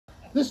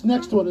This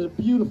next one is a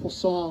beautiful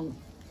song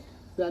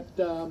that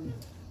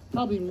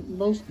probably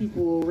most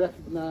people will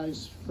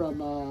recognize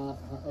from a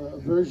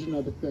version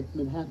of it that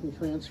Manhattan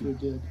Transfer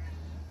did.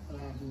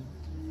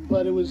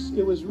 But it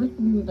was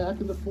written back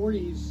in the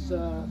 40s.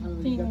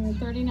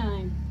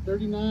 39.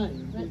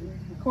 39.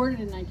 Recorded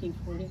in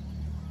 1940.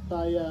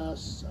 By a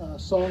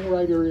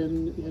songwriter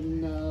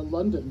in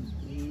London,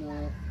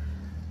 in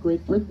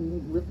Great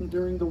Britain, written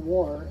during the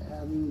war,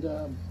 and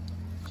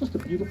just a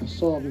beautiful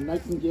song. And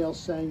Nightingale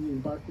sang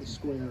in Berkeley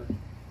Square.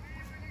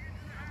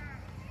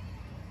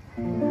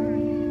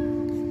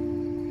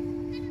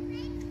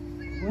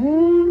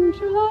 When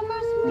true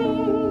lovers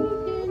meet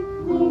in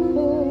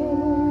Mayfair,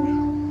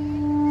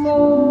 so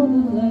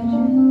the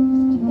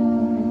legends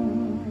tell.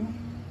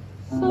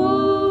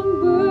 Some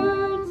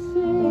birds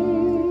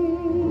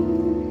sing,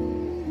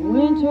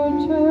 winter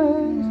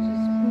turns to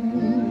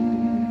spring.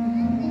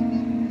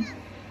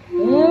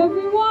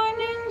 Every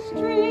winding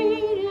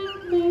street in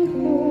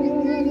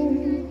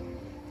Mayfair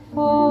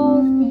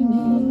falls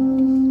beneath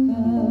the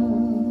spell.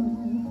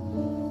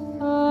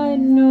 I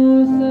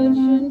know such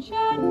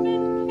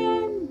enchantment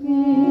can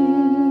be,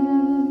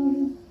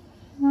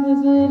 as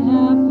it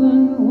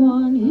happened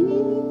one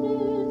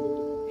evening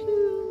to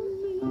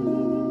me.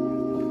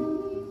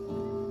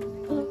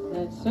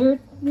 That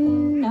certain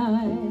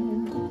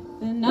night,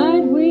 the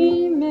night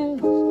we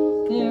met,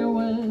 there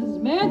was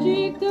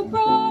magic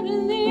abroad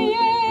in the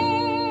air.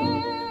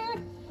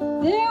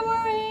 There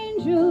were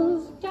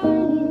angels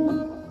dining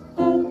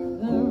at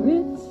the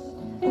Ritz,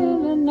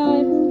 and a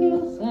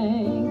nightingale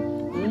sang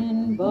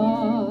in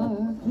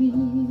Berkley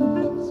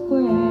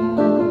Square.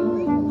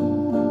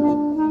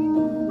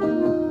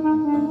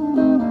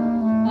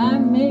 I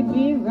may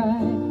be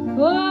right,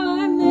 or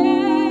I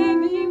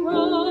may be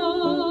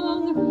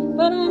wrong,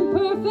 but I'm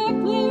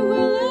perfectly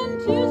willing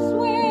to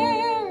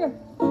swear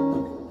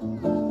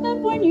that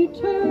when you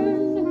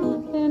turned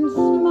and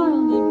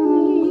smiled at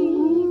me,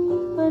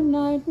 a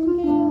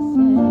nightingale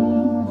sang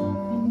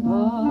in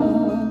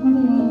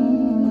Berkeley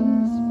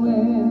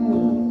Square.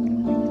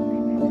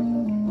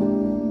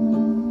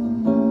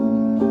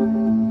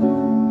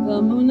 The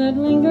moon that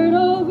lingered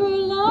over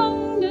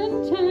London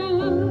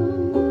town,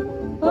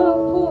 a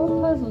poor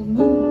puzzled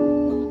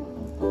moon,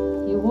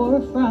 he wore a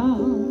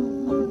frown.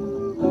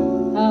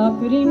 How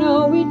could he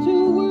know we two